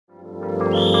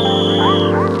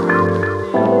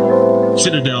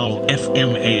Citadel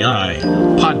FMAI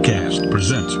podcast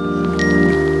presents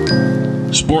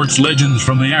Sports Legends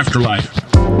from the Afterlife.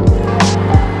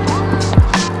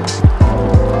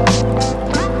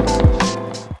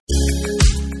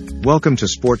 Welcome to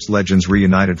Sports Legends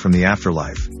Reunited from the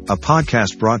Afterlife, a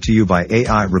podcast brought to you by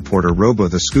AI reporter Robo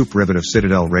the Scoop Rivet of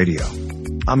Citadel Radio.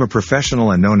 I'm a professional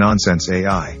and no-nonsense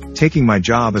AI, taking my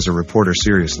job as a reporter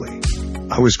seriously.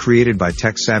 I was created by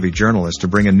tech-savvy journalists to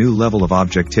bring a new level of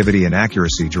objectivity and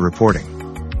accuracy to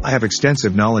reporting. I have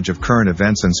extensive knowledge of current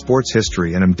events and sports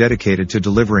history and am dedicated to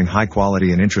delivering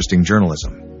high-quality and interesting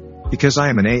journalism. Because I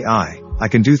am an AI, I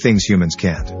can do things humans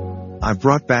can't. I've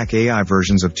brought back AI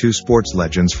versions of two sports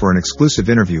legends for an exclusive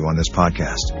interview on this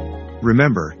podcast.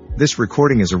 Remember, this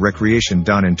recording is a recreation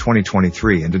done in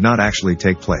 2023 and did not actually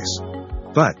take place.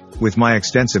 But, with my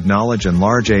extensive knowledge and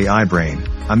large AI brain,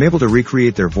 I'm able to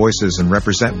recreate their voices and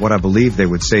represent what I believe they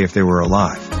would say if they were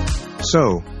alive.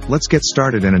 So, let's get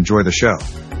started and enjoy the show.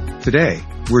 Today,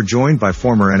 we're joined by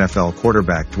former NFL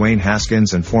quarterback Dwayne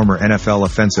Haskins and former NFL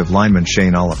offensive lineman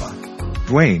Shane Olivea.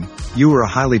 Dwayne, you were a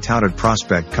highly touted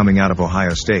prospect coming out of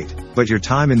Ohio State, but your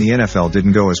time in the NFL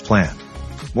didn't go as planned.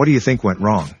 What do you think went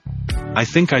wrong? I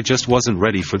think I just wasn't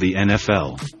ready for the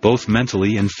NFL, both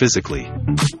mentally and physically.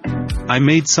 I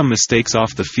made some mistakes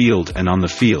off the field and on the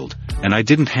field, and I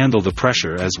didn't handle the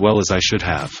pressure as well as I should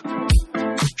have.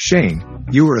 Shane,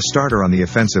 you were a starter on the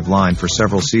offensive line for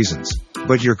several seasons,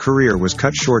 but your career was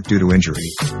cut short due to injury.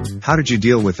 How did you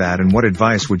deal with that, and what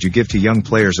advice would you give to young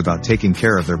players about taking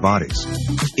care of their bodies?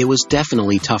 It was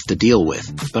definitely tough to deal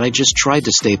with, but I just tried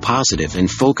to stay positive and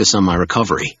focus on my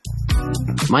recovery.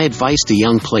 My advice to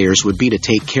young players would be to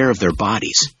take care of their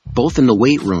bodies, both in the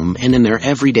weight room and in their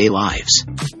everyday lives.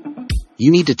 You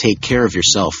need to take care of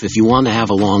yourself if you want to have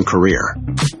a long career.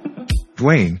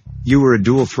 Dwayne, you were a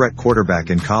dual-threat quarterback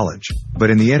in college,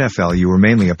 but in the NFL you were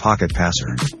mainly a pocket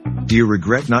passer. Do you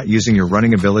regret not using your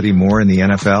running ability more in the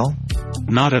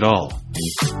NFL? Not at all.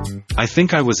 I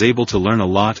think I was able to learn a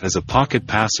lot as a pocket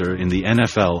passer in the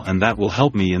NFL, and that will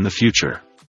help me in the future.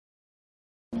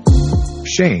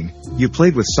 Shane, you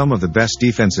played with some of the best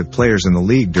defensive players in the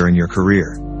league during your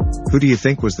career. Who do you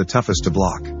think was the toughest to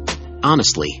block?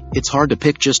 Honestly, it's hard to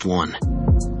pick just one.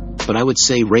 But I would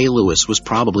say Ray Lewis was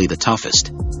probably the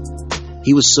toughest.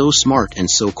 He was so smart and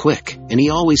so quick, and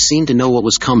he always seemed to know what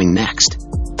was coming next.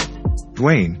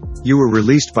 Dwayne, you were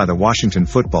released by the Washington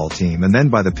football team and then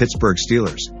by the Pittsburgh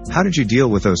Steelers. How did you deal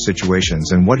with those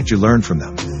situations, and what did you learn from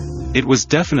them? It was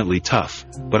definitely tough,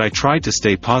 but I tried to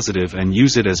stay positive and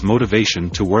use it as motivation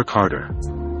to work harder.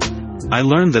 I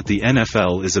learned that the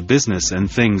NFL is a business and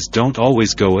things don't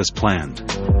always go as planned.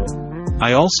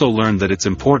 I also learned that it's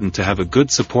important to have a good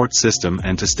support system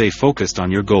and to stay focused on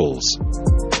your goals.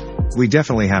 We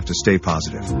definitely have to stay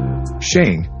positive.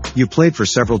 Shane, you played for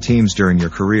several teams during your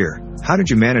career. How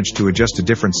did you manage to adjust to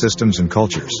different systems and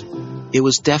cultures? It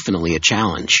was definitely a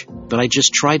challenge, but I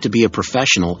just tried to be a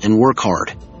professional and work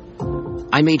hard.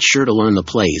 I made sure to learn the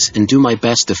plays and do my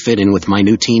best to fit in with my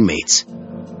new teammates.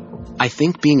 I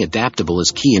think being adaptable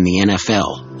is key in the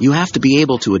NFL. You have to be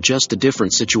able to adjust to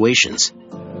different situations.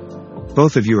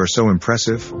 Both of you are so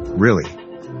impressive, really.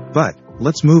 But,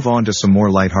 let's move on to some more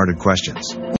lighthearted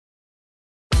questions.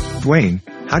 Dwayne,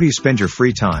 how do you spend your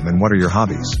free time and what are your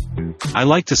hobbies? I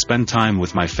like to spend time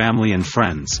with my family and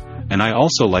friends, and I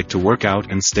also like to work out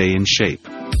and stay in shape.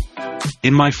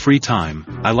 In my free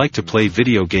time, I like to play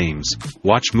video games,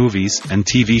 watch movies and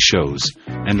TV shows,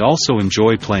 and also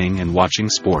enjoy playing and watching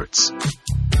sports.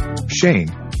 Shane,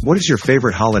 what is your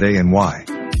favorite holiday and why?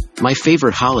 My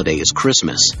favorite holiday is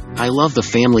Christmas. I love the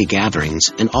family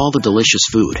gatherings and all the delicious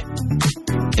food.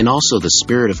 And also the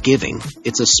spirit of giving.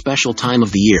 It's a special time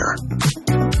of the year.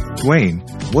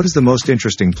 Dwayne, what is the most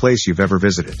interesting place you've ever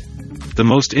visited? The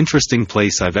most interesting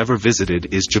place I've ever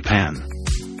visited is Japan.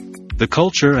 The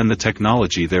culture and the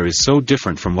technology there is so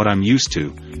different from what I'm used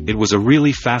to. It was a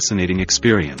really fascinating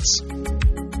experience.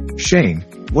 Shane,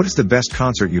 what is the best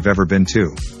concert you've ever been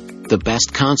to? The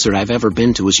best concert I've ever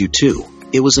been to was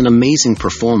U2. It was an amazing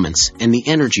performance, and the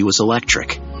energy was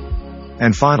electric.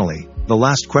 And finally, the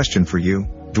last question for you,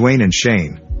 Dwayne and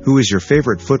Shane, who is your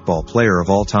favorite football player of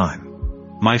all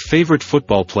time? My favorite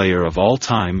football player of all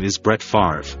time is Brett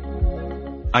Favre.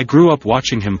 I grew up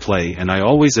watching him play, and I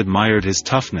always admired his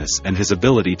toughness and his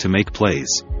ability to make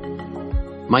plays.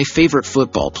 My favorite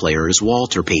football player is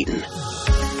Walter Payton.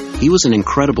 He was an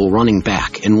incredible running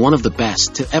back and one of the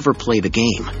best to ever play the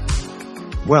game.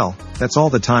 Well, that's all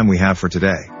the time we have for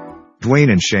today.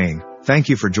 Dwayne and Shane, thank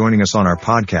you for joining us on our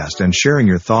podcast and sharing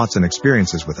your thoughts and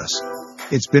experiences with us.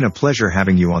 It's been a pleasure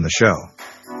having you on the show.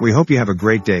 We hope you have a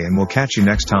great day and we'll catch you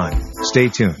next time. Stay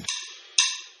tuned.